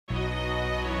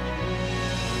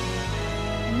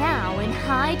Now in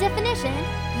high definition,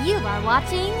 you are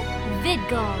watching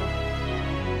VidGoal.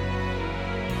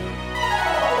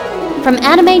 From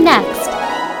Anime Next.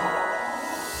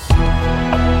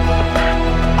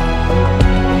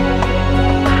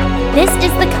 This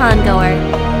is The Congoer.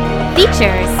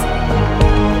 Features.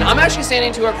 I'm actually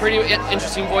standing to a pretty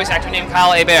interesting voice actor named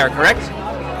Kyle Hebert, correct?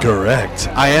 Correct.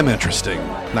 I am interesting.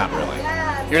 Not really.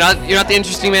 You're not the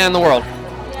interesting man in the world.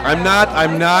 I'm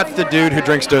not the dude who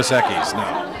drinks Dos Equis,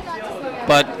 no.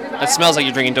 But it smells like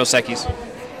you're drinking Dos Equis.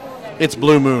 It's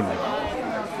Blue Moon.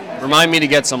 Remind me to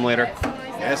get some later.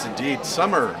 Yes, indeed.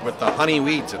 Summer with the honey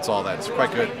wheat. It's all that. It's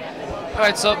quite good. All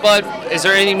right, but is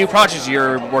there any new projects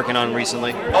you're working on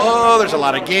recently? Oh, there's a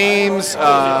lot of games.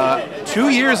 2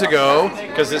 years ago,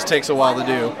 because this takes a while to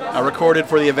do, I recorded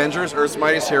for the Avengers, Earth's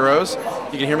Mightiest Heroes.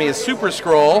 You can hear me as Super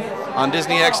Skrull on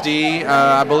Disney XD,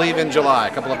 I believe in July,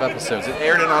 a couple of episodes. It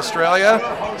aired in Australia,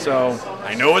 so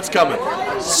I know it's coming.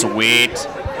 Sweet.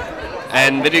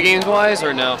 And video games wise,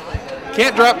 or no?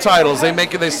 Can't drop titles.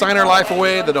 They sign our life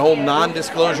away. The whole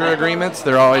non-disclosure agreements.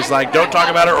 They're always like, don't talk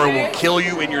about it or we'll kill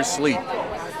you in your sleep.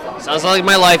 Sounds like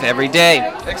my life every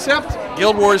day. Except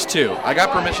Guild Wars 2. I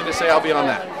got permission to say I'll be on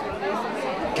that.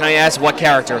 Can I ask what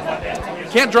character?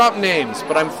 Can't drop names,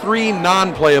 but I'm 3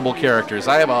 non-playable characters.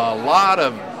 I have a lot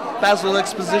of facile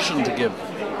exposition to give.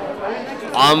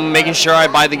 I'm making sure I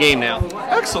buy the game now.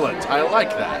 Excellent. I like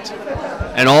that.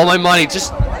 And all my money,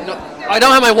 I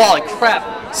don't have my wallet.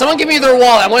 Crap. Someone give me their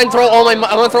wallet. I want to throw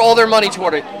all their money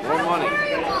toward it. More money.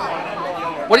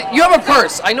 What? You have a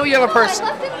purse. I know you have a purse. I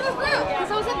left it in the room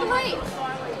because I was at the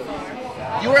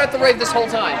rave. You were at the rave this whole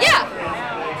time. Yeah.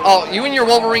 Oh, you and your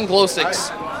Wolverine glow sticks.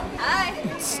 Hi.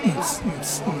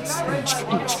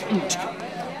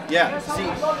 Yeah, see,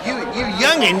 you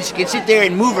youngins can sit there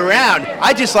and move around.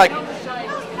 I just like...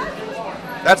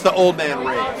 That's the old man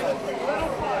rave.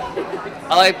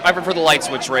 I prefer the light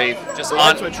switch rave. Just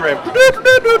Light switch rave.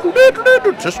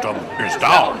 System is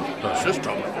down. The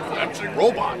system is dancing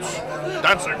robots.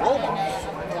 Dancing robots.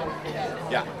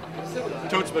 Yeah.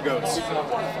 Totes my goats.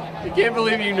 I can't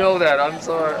believe you know that. I'm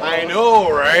sorry. I know,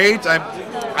 right?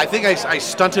 I think I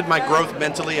stunted my growth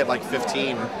mentally at like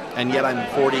 15, and yet I'm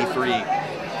 43.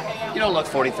 You don't look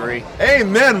 43.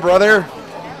 Amen, brother.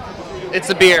 It's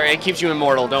the beer. It keeps you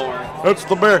immortal. Don't worry. That's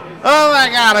the bear. Oh my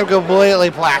God, I'm completely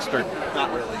plastered.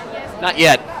 Not really. Not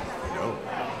yet. No.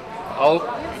 Oh,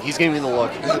 he's giving me the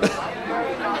look.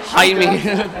 Hide me.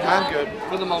 I'm good.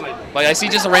 For the moment. But I see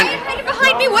just a random... Right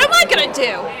behind me. What am I gonna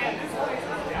do?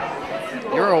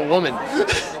 You're a woman.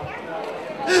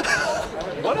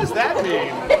 What does that mean?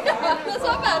 That's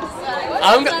what I'm about to say. What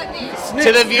does that mean? Snitch.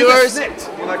 To the viewers.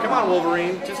 You're like, come on,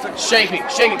 Wolverine. Just a... Shake me.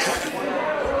 Shake me.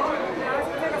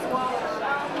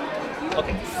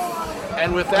 Okay.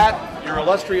 And with that, your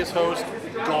illustrious host,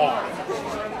 gone.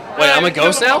 Wait, I'm a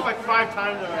ghost now? Like 5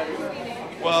 times already.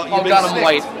 Well, Oh God, I'm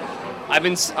white. I've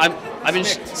been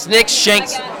snicked,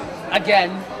 shanked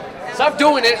again. Stop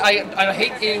doing it. I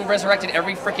hate getting resurrected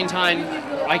every freaking time.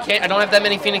 I don't have that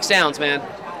many Phoenix Downs, man.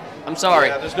 I'm sorry.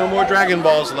 Yeah, there's no more Dragon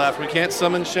Balls left. We can't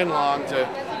summon Shenlong to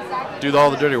do all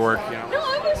the dirty work, you know. No,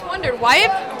 I always wondered why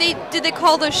did they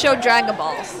call the show Dragon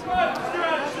Balls?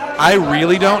 I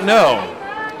really don't know.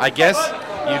 I guess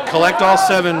you collect all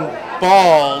 7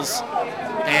 balls,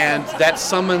 and that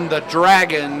summoned the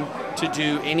dragon to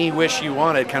do any wish you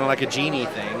wanted, kind of like a genie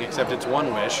thing, except it's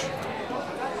 1 wish.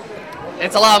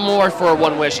 It's a lot more for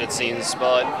 1 wish, it seems.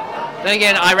 But then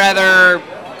again, I rather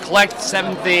collect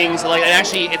 7 things. Like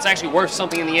it's actually worth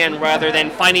something in the end, rather than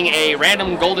finding a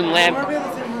random golden lamp,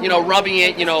 rubbing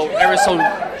it, ever so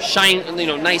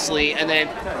nicely, and then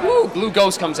woo, blue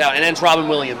ghost comes out, and then it's Robin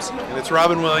Williams. And it's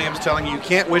Robin Williams telling you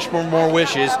can't wish for more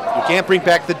wishes, you can't bring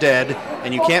back the dead,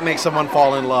 and you can't make someone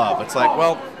fall in love. It's like,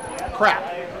 well, crap.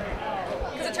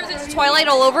 Because it turns into Twilight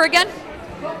all over again?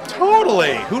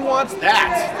 Totally. Who wants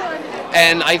that?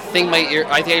 And I think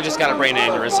I just got a brain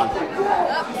aneurysm.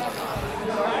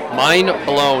 Mind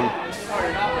blown.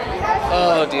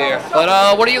 Oh dear.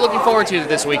 But what are you looking forward to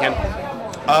this weekend?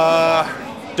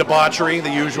 Debauchery, the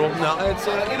usual. No, it's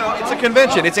it's a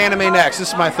convention. It's Anime Next. This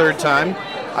is my 3rd time.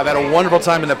 I've had a wonderful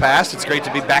time in the past. It's great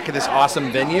to be back at this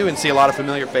awesome venue and see a lot of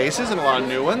familiar faces and a lot of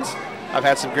new ones. I've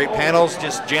had some great panels,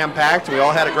 just jam-packed. We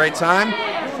all had a great time.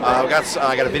 I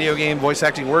got a video game voice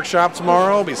acting workshop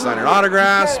tomorrow. I'll be signing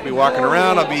autographs, be walking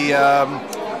around. I'll be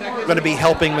going to be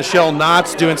helping Michelle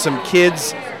Knotts doing some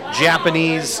kids'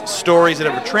 Japanese stories that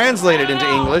are translated into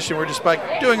English, and we're just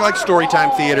doing like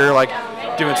storytime theater, like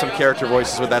doing some character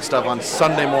voices with that stuff on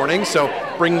Sunday morning. So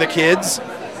bring the kids.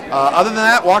 Other than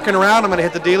that, walking around, I'm going to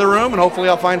hit the dealer room, and hopefully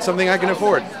I'll find something I can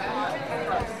afford.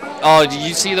 Oh, did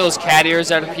you see those cat ears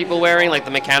that people wearing, like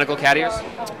the mechanical cat ears?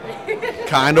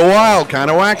 Kind of wild, kind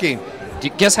of wacky.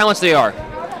 Guess how much they are?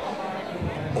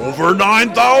 Over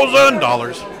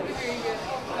 $9,000.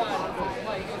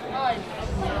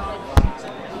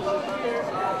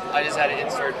 I just had to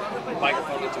insert the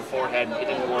microphone into forehead. It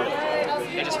didn't work.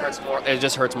 It just hurts more. It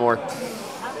just hurts more.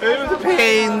 The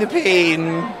pain, the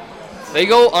pain. They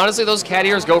go. Honestly, those cat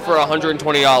ears go for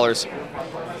 $120.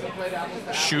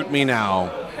 Shoot me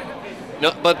now.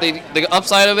 No, but the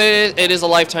upside of it is a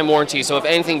lifetime warranty. So if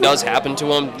anything does happen to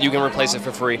them, you can replace it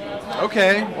for free.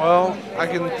 Okay, well, I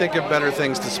can think of better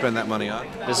things to spend that money on.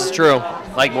 This is true.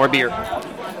 Like more beer.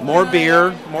 More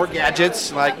beer, more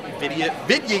gadgets, like video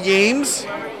games,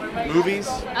 movies.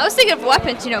 I was thinking of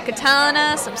weapons,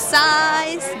 katana, some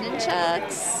sais,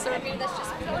 nunchucks. Or maybe that's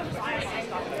just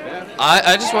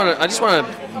I just want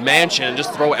a mansion and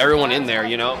just throw everyone in there.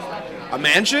 A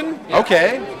mansion?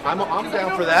 Okay, I'm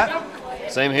down for that.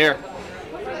 Same here.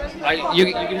 You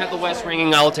can have the west wing,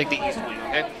 and I'll take the east wing.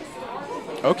 Okay.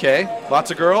 Okay,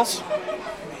 lots of girls.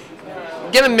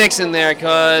 Get a mix in there,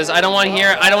 cause I don't want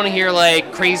to hear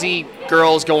like crazy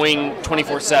girls going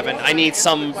 24/7. I need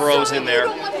some bros in there.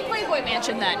 You don't want the Playboy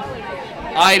Mansion then.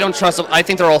 I don't trust them. I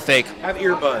think they're all fake. Have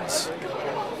earbuds.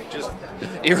 Just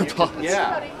Earbuds.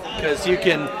 yeah, because you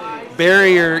can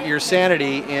bury your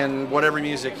sanity in whatever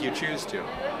music you choose to,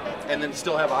 and then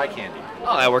still have eye candy.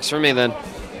 Oh, that works for me then.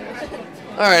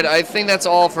 All right, I think that's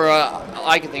all for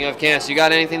I can think of. Candace, you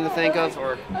got anything to think of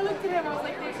or?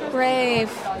 Rave.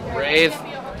 Rave.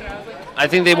 I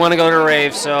think they want to go to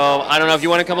rave, so I don't know if you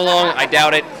want to come along. I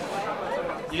doubt it.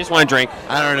 You just want to drink.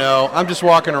 I don't know. I'm just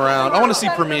walking around. I want to see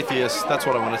Prometheus. That's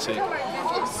what I want to see.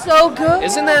 So good.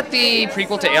 Isn't that the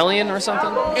prequel to Alien or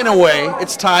something? In a way,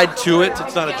 it's tied to it.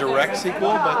 It's not a direct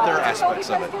sequel, but there are aspects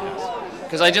of it.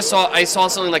 Because I saw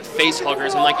something like face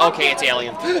huggers. I'm like, okay, it's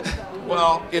Alien.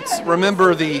 Well,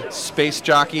 remember the space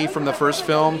jockey from the first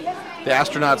film? The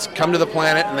astronauts come to the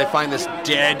planet and they find this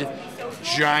dead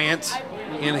giant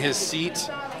in his seat.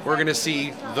 We're going to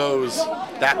see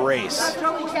that race.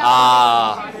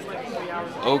 Ah.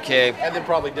 Okay. And then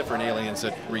probably different aliens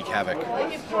that wreak havoc.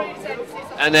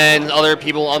 And then other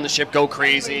people on the ship go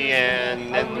crazy,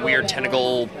 and then weird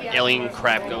tentacle alien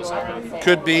crap goes on.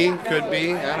 Could be.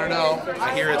 I don't know.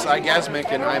 I hear it's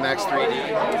orgasmic in IMAX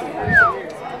 3D.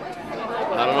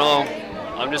 I don't know.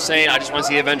 I'm just saying, I just want to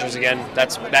see Avengers again.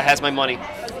 That has my money.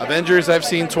 Avengers I've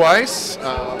seen twice.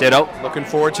 Ditto. Looking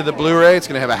forward to the Blu-ray. It's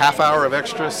going to have a half hour of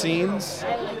extra scenes.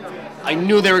 I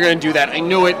knew they were going to do that. I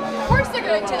knew it. Of course they're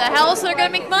going to do that. How else are they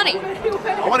going to make money?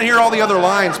 I want to hear all the other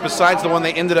lines besides the one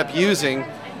they ended up using,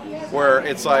 where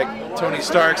it's like Tony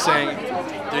Stark saying,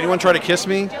 "Did anyone try to kiss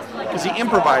me?" Because he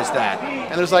improvised that.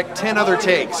 And there's like 10 other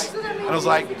takes. And I was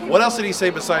like, what else did he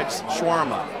say besides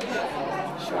shawarma?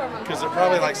 Because they're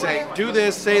probably like saying, do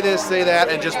this, say that,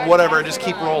 and just whatever, just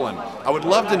keep rolling. I would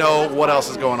love to know what else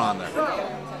is going on there.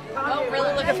 Oh,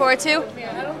 really looking forward to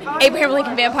Abraham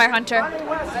Lincoln Vampire Hunter.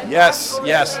 Yes.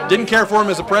 Didn't care for him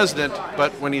as a president,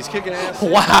 but when he's kicking ass.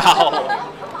 Wow.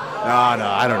 No,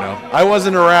 I don't know. I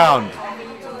wasn't around.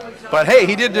 But hey,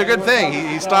 he did a good thing.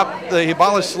 He he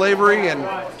abolished slavery and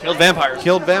Killed vampires.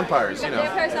 killed vampires,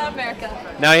 Vampires out of America.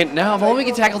 Now if only we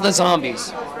can tackle the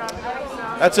zombies.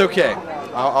 That's okay.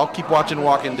 I'll keep watching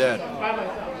Walking Dead.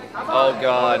 Oh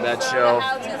God, that show.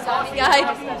 How to Zombie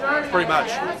Guide. Pretty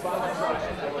much.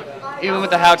 Even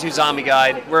with the how-to zombie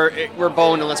guide, we're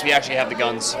boned unless we actually have the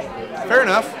guns. Fair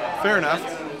enough.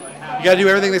 You gotta do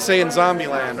everything they say in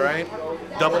Zombieland, right?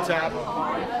 Double tap.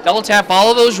 Double tap,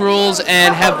 follow those rules,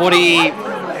 and have Woody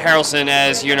Harrelson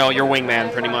as your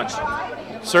wingman, pretty much.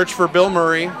 Search for Bill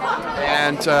Murray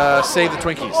and save the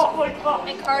Twinkies.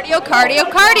 And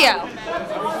cardio.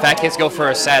 Fat kids go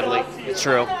first, sadly. It's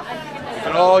true. We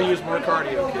could all use more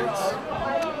cardio, kids.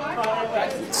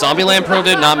 Zombieland proved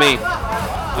it, not me.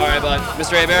 All right, bud.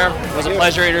 Mr. Hebert, it was a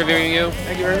pleasure interviewing you.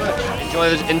 Thank you very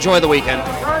much. Enjoy the weekend.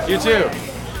 You too.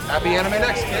 Happy Anime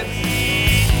Next, kids.